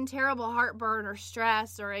must have been terrible heartburn or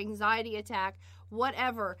stress or anxiety attack,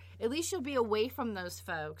 whatever. At least you'll be away from those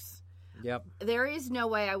folks. Yep. There is no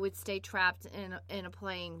way I would stay trapped in a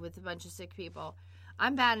plane with a bunch of sick people.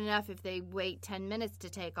 I'm bad enough if they wait 10 minutes to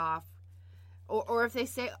take off. Or if they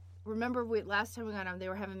say, remember last time we got on, they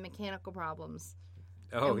were having mechanical problems.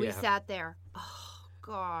 Oh, and we yeah. sat there. Oh,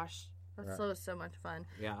 gosh. That's so much fun.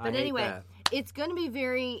 Yeah, but anyway, that. It's going to be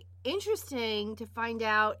very interesting to find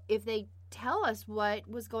out if they tell us what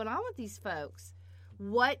was going on with these folks.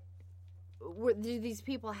 Do these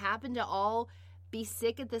people happen to all be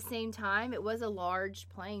sick at the same time? It was a large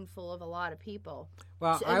plane full of a lot of people.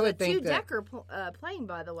 Well, So I would think that two-decker plane,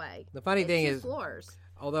 by the way. the funny thing two is, floors.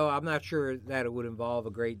 although I'm not sure that it would involve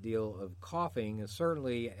a great deal of coughing,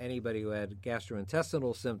 certainly anybody who had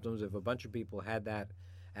gastrointestinal symptoms, if a bunch of people had that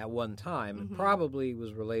at one time, it probably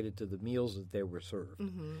was related to the meals that they were served.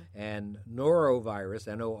 And norovirus,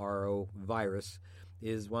 N-O-R-O virus,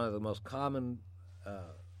 is one of the most common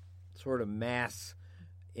sort of mass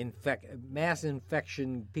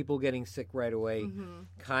infection, people getting sick right away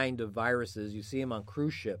kind of viruses. You see them on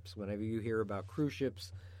cruise ships. Whenever you hear about cruise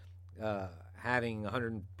ships having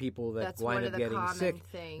 100 people that wind up getting sick,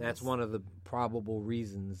 that's one of the probable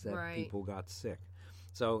reasons that people got sick.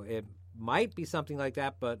 So it might be something like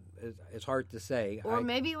that, but it's hard to say. Or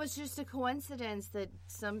maybe it was just a coincidence that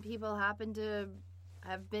some people happened to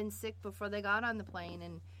have been sick before they got on the plane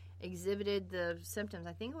and exhibited the symptoms.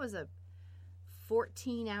 I think it was a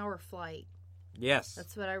 14-hour flight. Yes.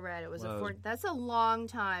 That's what I read. It was that's a long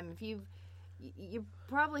time. If you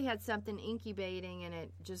probably had something incubating and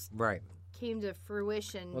it just came to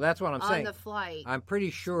fruition. Well, that's what I'm saying. On the flight. I'm pretty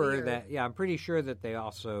sure that they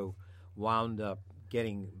also wound up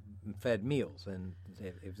getting fed meals, and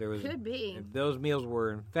if there was if those meals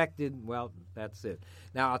were infected, well, that's it.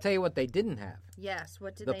 Now I'll tell you what they didn't have. Yes,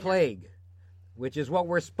 what did the they have? plague, which is what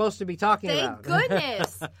we're supposed to be talking about. Thank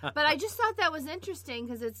goodness. But I just thought that was interesting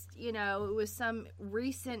because it's it was some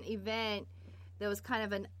recent event that was kind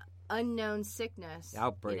of an unknown sickness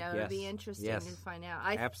outbreak. It'd be interesting to find out.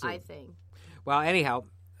 Absolutely. I think. Well, anyhow,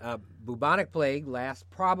 bubonic plague lasts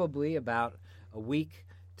probably about a week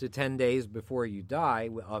to 10 days before you die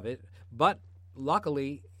of it, but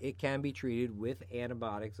luckily it can be treated with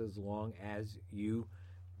antibiotics as long as you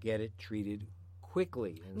get it treated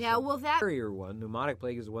quickly. And now, will that carrier one, pneumonic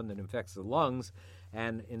plague, is the one that infects the lungs,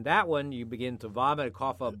 and in that one you begin to vomit and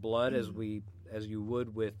cough up blood as you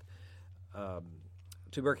would with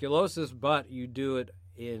tuberculosis, but you do it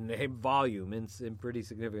in a volume, in pretty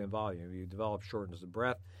significant volume. You develop shortness of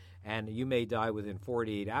breath, and you may die within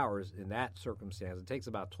 48 hours in that circumstance. It takes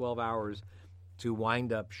about 12 hours to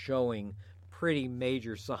wind up showing pretty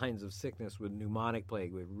major signs of sickness with pneumonic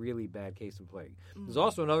plague, with really bad case of plague. There's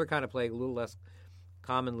also another kind of plague, a little less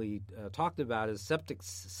commonly talked about, is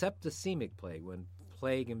septicemic plague, when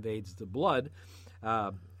plague invades the blood,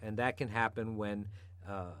 and that can happen when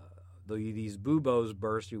these buboes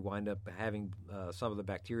burst. You wind up having some of the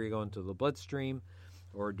bacteria go into the bloodstream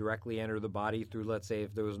or directly enter the body through, let's say,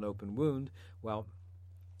 if there was an open wound. Well,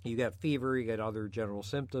 you get fever, you get other general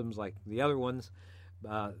symptoms like the other ones.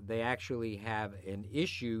 They actually have an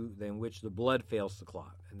issue in which the blood fails to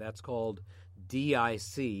clot, and that's called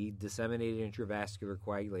DIC, disseminated intravascular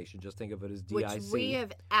coagulation. Just think of it as DIC. Which we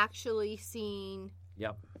have actually seen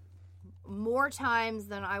more times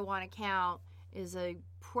than I want to count is a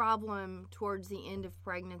problem towards the end of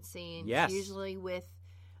pregnancy, and it's usually with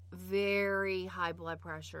very high blood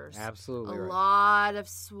pressures. Absolutely. A lot of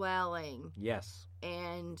swelling. Yes.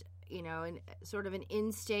 And, and sort of an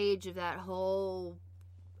end stage of that whole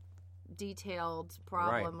detailed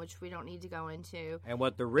problem, which we don't need to go into. And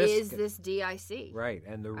what the risk is this DIC. Right.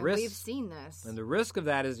 And the risk. We've seen this. And the risk of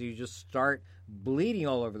that is you just start bleeding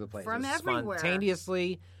all over the place. From everywhere.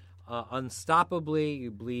 Spontaneously, unstoppably.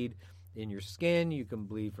 You bleed in your skin. You can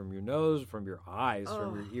bleed from your nose, from your eyes,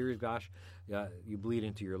 from your ears. Gosh, you bleed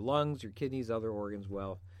into your lungs, your kidneys, other organs.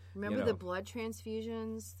 Well, remember the blood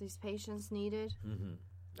transfusions these patients needed? Mm-hmm.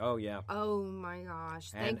 Oh, yeah. Oh, my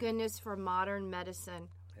gosh. Thank goodness for modern medicine.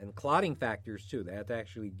 And clotting factors, too. They have to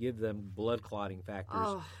actually give them blood clotting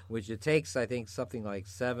factors, which it takes, I think, something like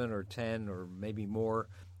 7 or 10 or maybe more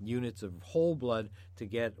units of whole blood to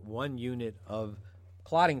get 1 unit of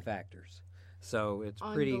clotting factors. So it's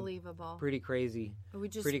unbelievable. Pretty crazy. We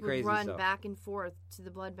just pretty would crazy run stuff. back and forth to the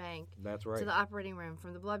blood bank. That's right. To the operating room,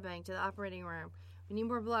 from the blood bank to the operating room. We need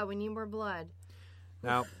more blood. We need more blood.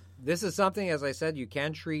 Now, this is something, as I said, you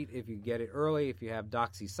can treat if you get it early. If you have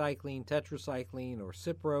doxycycline, tetracycline, or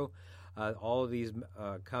Cipro, all of these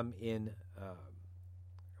come in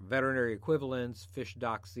veterinary equivalents. Fish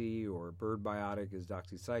doxy or bird biotic is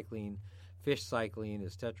doxycycline. Fish cycline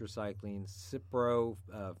is tetracycline. Cipro,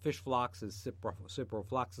 fish flox is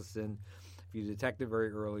ciprofloxacin. If you detect it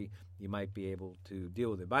very early, you might be able to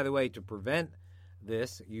deal with it. By the way, to prevent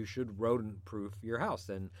this, you should rodent-proof your house.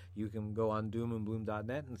 And you can go on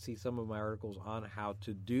doomandbloom.net and see some of my articles on how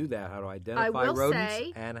to do that, how to identify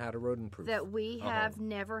rodents and how to rodent-proof. That we have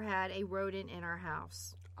never had a rodent in our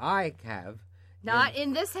house. I have. Not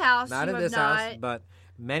in this house. Not in this house, but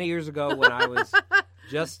many years ago when I was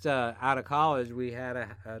just out of college, we had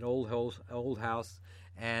an old house,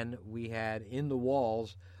 and we had in the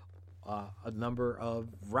walls a number of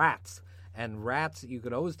rats. And rats, you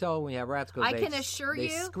could always tell when you have rats because they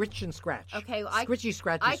scritch and scratch. Okay, scritchy,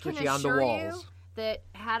 scratchy, I scritchy can on the assure walls. you that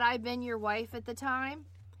had I been your wife at the time,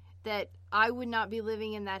 that I would not be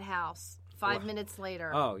living in that house 5 minutes later.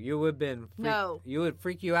 Oh, you would have been. You would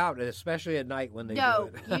freak you out, especially at night when they do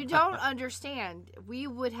it. No, you don't understand. We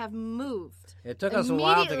would have moved. It took us a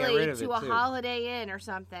while to get rid of it, to a Holiday Inn or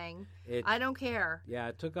something. I don't care. Yeah,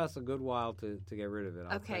 it took us a good while to get rid of it.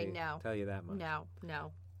 I'll tell you that much. No.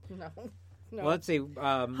 Well, let's see.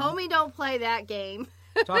 Homie, don't play that game.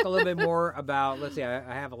 Talk a little bit more about, let's see,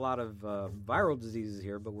 I have a lot of viral diseases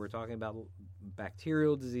here, but we're talking about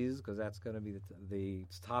bacterial diseases because that's going to be the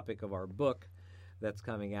topic of our book that's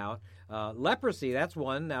coming out. Leprosy, that's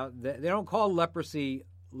one. Now, they don't call leprosy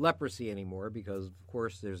anymore because, of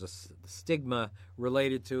course, there's a stigma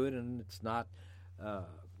related to it, and it's not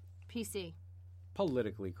PC.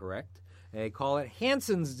 Politically correct. They call it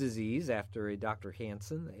Hansen's disease after a Dr.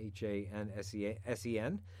 Hansen,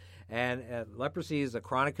 Hansen. And leprosy is a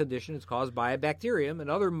chronic condition. It's caused by a bacterium,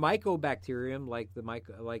 another mycobacterium, like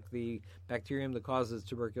the bacterium that causes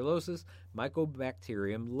tuberculosis,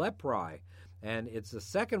 Mycobacterium leprae. And it's the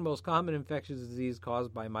second most common infectious disease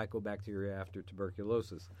caused by mycobacteria after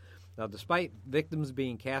tuberculosis. Now, despite victims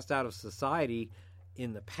being cast out of society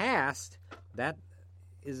in the past, the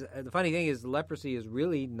funny thing is leprosy is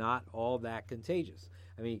really not all that contagious.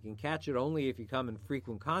 I mean, you can catch it only if you come in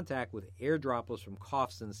frequent contact with air droplets from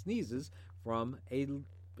coughs and sneezes from a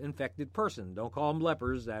infected person. Don't call them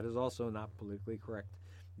lepers. That is also not politically correct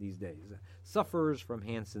these days. Suffers from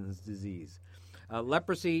Hansen's disease.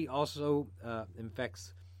 Leprosy also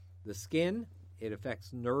infects the skin. It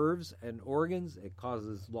affects nerves and organs. It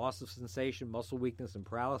causes loss of sensation, muscle weakness, and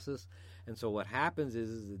paralysis. And so what happens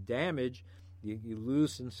is the damage. You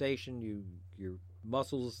lose sensation. Your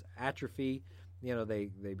muscles atrophy.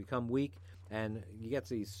 They become weak, and you get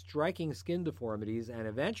these striking skin deformities, and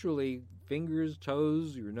eventually fingers,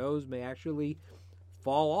 toes, your nose may actually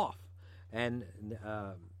fall off, and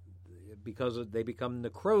because they become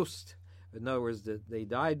necrosed. In other words, they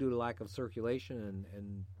die due to lack of circulation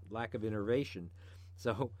and lack of innervation.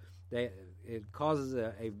 So it causes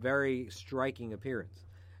a very striking appearance.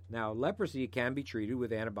 Now, leprosy can be treated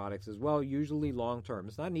with antibiotics as well, usually long-term.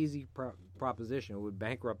 It's not an easy proposition. It would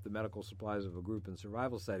bankrupt the medical supplies of a group in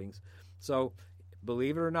survival settings. So,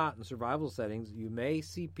 believe it or not, in survival settings, you may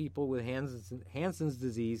see people with Hansen's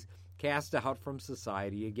disease cast out from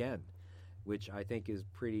society again, which I think is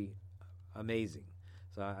pretty amazing.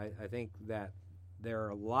 So I think that there are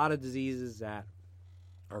a lot of diseases that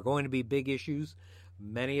are going to be big issues.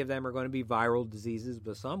 Many of them are going to be viral diseases,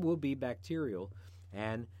 but some will be bacterial.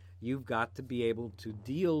 And you've got to be able to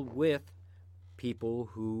deal with people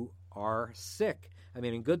who are sick. I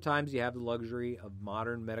mean, in good times, you have the luxury of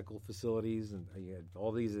modern medical facilities and you have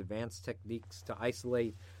all these advanced techniques to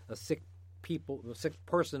isolate a sick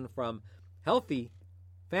person from healthy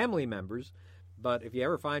family members. But if you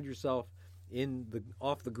ever find yourself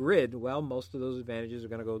off the grid, well, most of those advantages are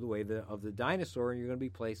going to go the way of the dinosaur, and you're going to be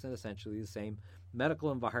placed in essentially the same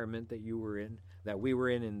medical environment that we were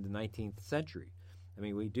in the 19th century. I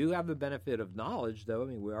mean, we do have the benefit of knowledge, though. I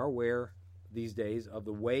mean, we are aware these days of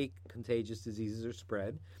the way contagious diseases are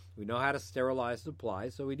spread. We know how to sterilize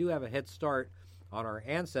supplies, so we do have a head start on our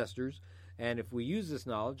ancestors. And if we use this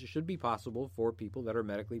knowledge, it should be possible for people that are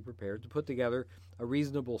medically prepared to put together a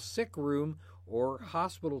reasonable sick room or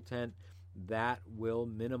hospital tent that will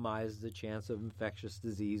minimize the chance of infectious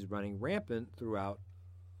disease running rampant throughout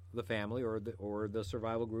the family or the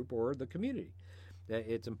survival group or the community.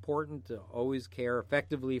 It's important to always care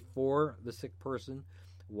effectively for the sick person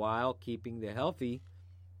while keeping the healthy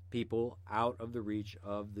people out of the reach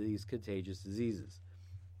of these contagious diseases.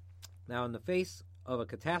 Now, in the face of a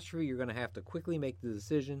catastrophe, you're going to have to quickly make the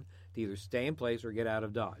decision to either stay in place or get out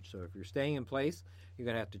of Dodge. So if you're staying in place, you're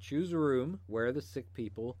going to have to choose a room where the sick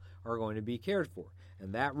people are going to be cared for.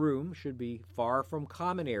 And that room should be far from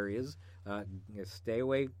common areas. Stay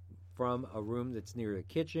away from a room that's near a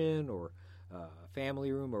kitchen or a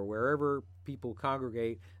family room or wherever people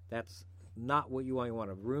congregate. That's not what you want. You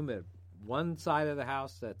want a room at one side of the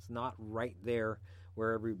house that's not right there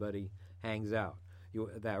where everybody hangs out.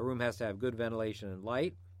 That room has to have good ventilation and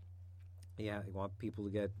light. Yeah, you want people to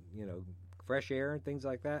get, fresh air and things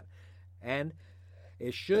like that. And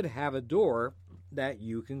it should have a door that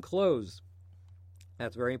you can close.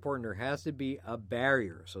 That's very important. There has to be a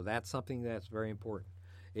barrier. So that's something that's very important.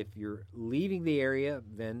 If you're leaving the area,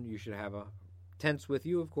 then you should have tents with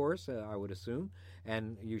you, of course, I would assume.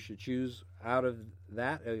 And you should choose out of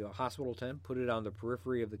that a hospital tent, put it on the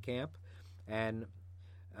periphery of the camp. And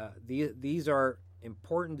these are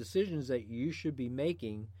important decisions that you should be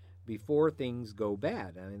making before things go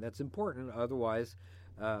bad. I mean, that's important. Otherwise,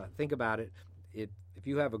 think about it. If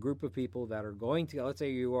you have a group of people that are going to, let's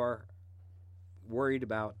say you are worried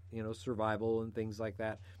about, survival and things like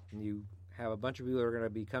that, and you have a bunch of people that are going to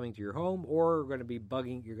be coming to your home or you're going to be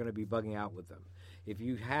bugging out with them. If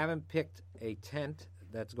you haven't picked a tent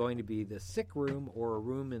that's going to be the sick room or a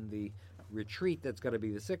room in the retreat that's going to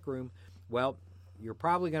be the sick room, well, you're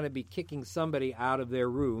probably going to be kicking somebody out of their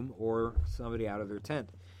room or somebody out of their tent.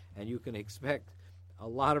 And you can expect a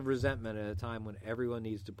lot of resentment at a time when everyone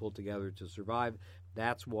needs to pull together to survive.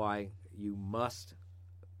 That's why you must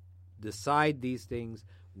decide these things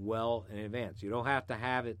well in advance. You don't have to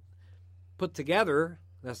have it put together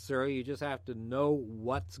necessarily. You just have to know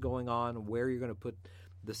what's going on, where you're going to put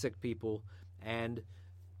the sick people, and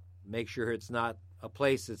make sure it's not a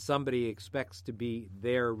place that somebody expects to be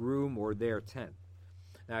their room or their tent.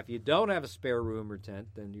 Now, if you don't have a spare room or tent,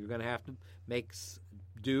 then you're going to have to make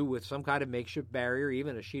do with some kind of makeshift barrier,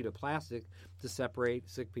 even a sheet of plastic, to separate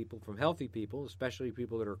sick people from healthy people, especially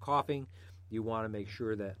people that are coughing. You want to make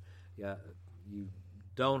sure that you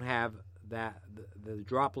don't have that the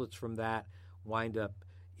droplets from that wind up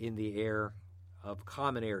in the air of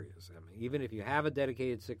common areas. I mean, even if you have a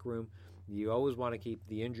dedicated sick room, you always want to keep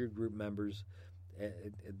the injured group members.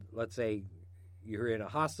 Let's say you're in a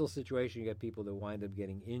hostile situation, you get people that wind up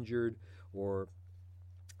getting injured, or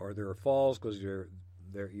there are falls because you're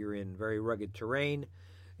in very rugged terrain.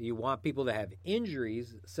 You want people to have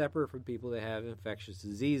injuries separate from people that have infectious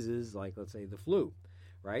diseases, like let's say the flu,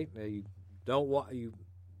 right? You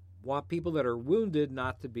want people that are wounded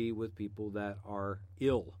not to be with people that are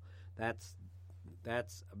ill. That's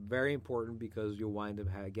very important because you'll wind up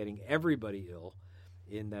getting everybody ill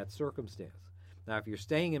in that circumstance. Now, if you're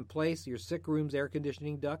staying in place, your sick room's air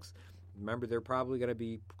conditioning ducts, remember they're probably going to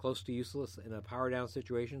be close to useless in a power down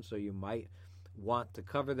situation, so you might want to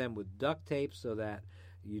cover them with duct tape so that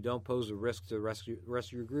you don't pose a risk to the rest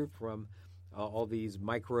of your group from all these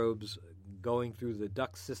microbes going through the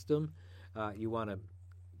duct system. You want to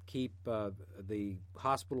keep the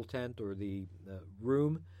hospital tent or the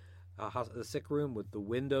room, the sick room, with the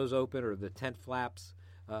windows open or the tent flaps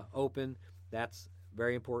open. That's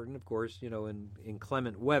very important. Of course, in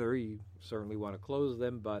inclement weather, you certainly want to close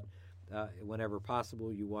them, but whenever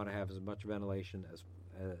possible, you want to have as much ventilation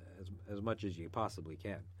as much as you possibly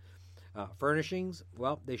can. Furnishings,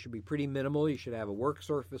 well, they should be pretty minimal. You should have a work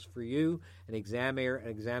surface for you, an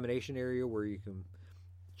examination area where you can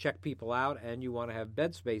check people out, and you want to have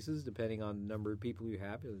bed spaces depending on the number of people you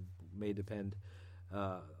have. It may depend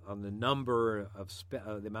on the number of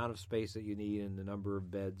the amount of space that you need and the number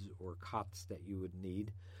of beds or cots that you would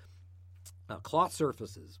need. Cloth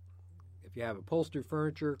surfaces. If you have upholstered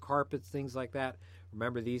furniture, carpets, things like that,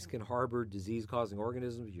 remember these can harbor disease-causing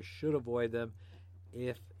organisms. You should avoid them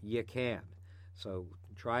if you can. So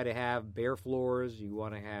try to have bare floors. You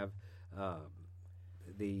want to have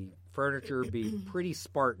the furniture be pretty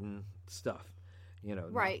Spartan stuff.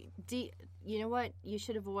 Right. You know what you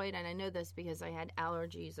should avoid, and I know this because I had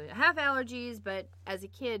allergies. I have allergies, but as a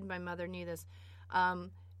kid, my mother knew this.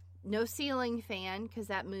 No ceiling fan, because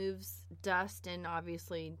that moves dust and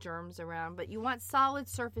obviously germs around. But you want solid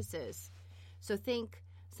surfaces. So think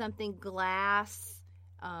something glass,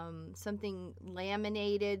 something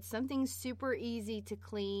laminated, something super easy to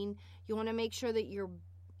clean. You want to make sure that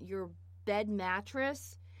your bed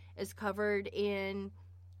mattress is covered in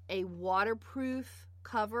a waterproof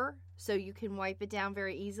cover so you can wipe it down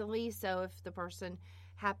very easily. So if the person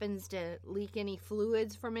happens to leak any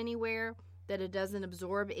fluids from anywhere, that it doesn't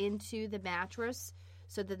absorb into the mattress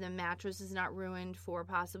so that the mattress is not ruined for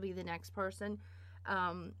possibly the next person.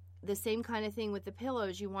 The same kind of thing with the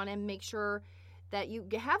pillows. You want to make sure that you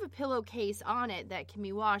have a pillowcase on it that can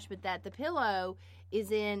be washed, but that the pillow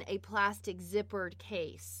is in a plastic zippered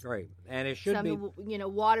case. Right. And it should be,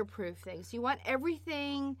 waterproof things. You want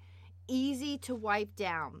everything easy to wipe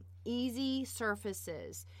down, easy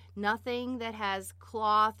surfaces, nothing that has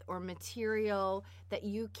cloth or material that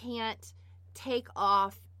you can't take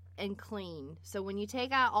off and clean. So when you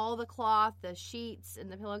take out all the cloth, the sheets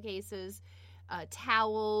and the pillowcases,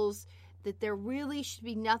 towels, that there really should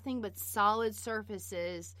be nothing but solid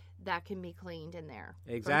surfaces that can be cleaned in there.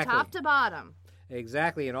 Exactly. From top to bottom.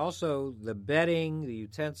 Exactly. And also the bedding, the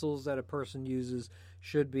utensils that a person uses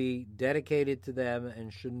should be dedicated to them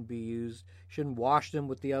and shouldn't wash them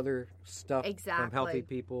with the other stuff from healthy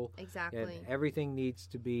people. Exactly. And everything needs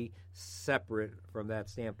to be separate from that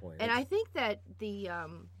standpoint. And I think that the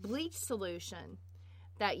bleach solution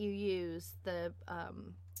that you use, the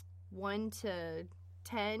 1 to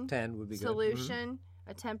 10 would be solution,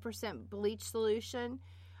 good. A 10% bleach solution,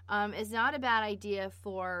 is not a bad idea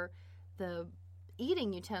for the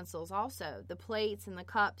eating utensils also. The plates and the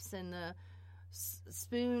cups and the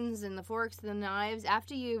spoons and the forks and the knives.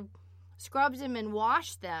 After you've scrubbed them and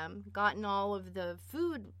washed them, gotten all of the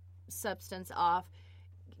food substance off,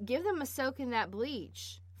 give them a soak in that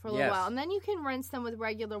bleach for a little while. And then you can rinse them with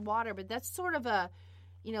regular water. But that's sort of a,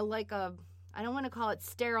 like a, I don't want to call it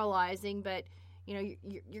sterilizing, but,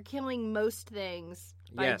 you're killing most things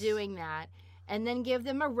by doing that. And then give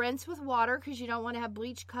them a rinse with water because you don't want to have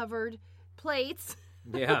bleach-covered plates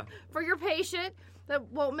for your patient. That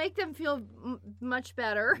won't make them feel much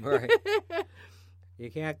better. Right.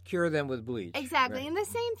 You can't cure them with bleach. Exactly. Right. And the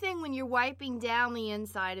same thing when you're wiping down the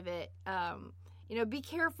inside of it. Be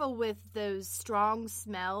careful with those strong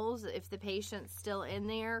smells if the patient's still in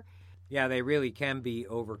there. Yeah, they really can be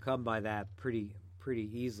overcome by that pretty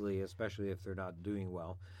easily, especially if they're not doing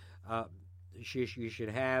well. You should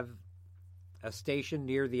have a station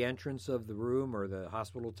near the entrance of the room or the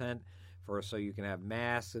hospital tent so you can have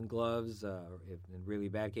masks and gloves, in really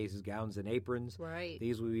bad cases, gowns and aprons. Right.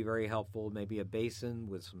 These would be very helpful. Maybe a basin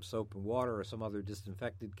with some soap and water or some other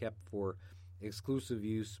disinfectant kept for exclusive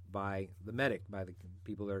use by the medic, by the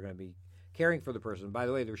people that are going to be caring for the person. By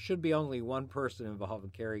the way, there should be only one person involved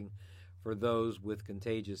in caring for those with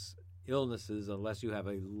contagious illnesses unless you have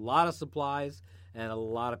a lot of supplies and a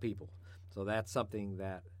lot of people. So that's something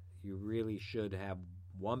that you really should have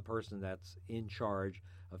one person that's in charge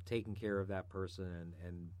of taking care of that person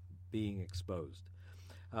and being exposed.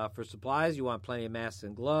 For supplies, you want plenty of masks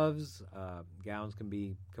and gloves. Gowns can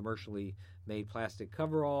be commercially made plastic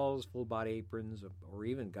coveralls, full-body aprons, or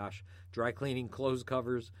even, dry cleaning clothes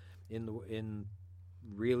covers in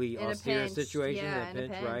really austere situations. Yeah, in a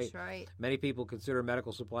pinch, right. Many people consider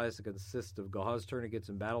medical supplies to consist of gauze tourniquets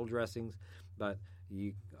and battle dressings, but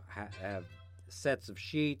you have sets of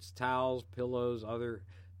sheets, towels, pillows, other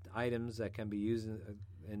items that can be used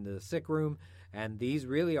in the sick room, and these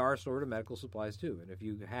really are sort of medical supplies too. And if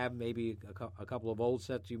you have maybe a couple of old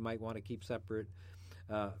sets you might want to keep separate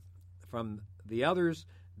from the others,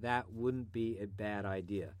 that wouldn't be a bad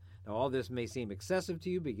idea. Now, all this may seem excessive to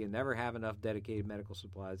you, but you can never have enough dedicated medical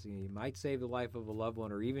supplies. You might save the life of a loved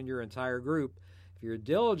one or even your entire group if you're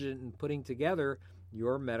diligent in putting together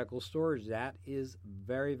your medical storage. That is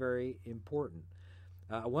very, very important.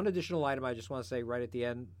 One additional item I just want to say right at the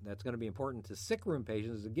end that's going to be important to sick room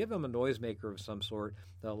patients is to give them a noisemaker of some sort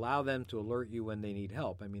to allow them to alert you when they need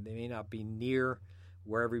help. I mean, they may not be near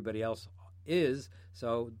where everybody else is,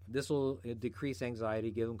 so this will decrease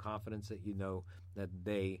anxiety, give them confidence that you know that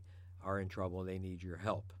they are in trouble and they need your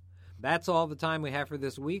help. That's all the time we have for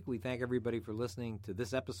this week. We thank everybody for listening to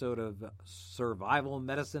this episode of Survival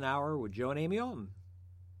Medicine Hour with Joe and Amy Alton.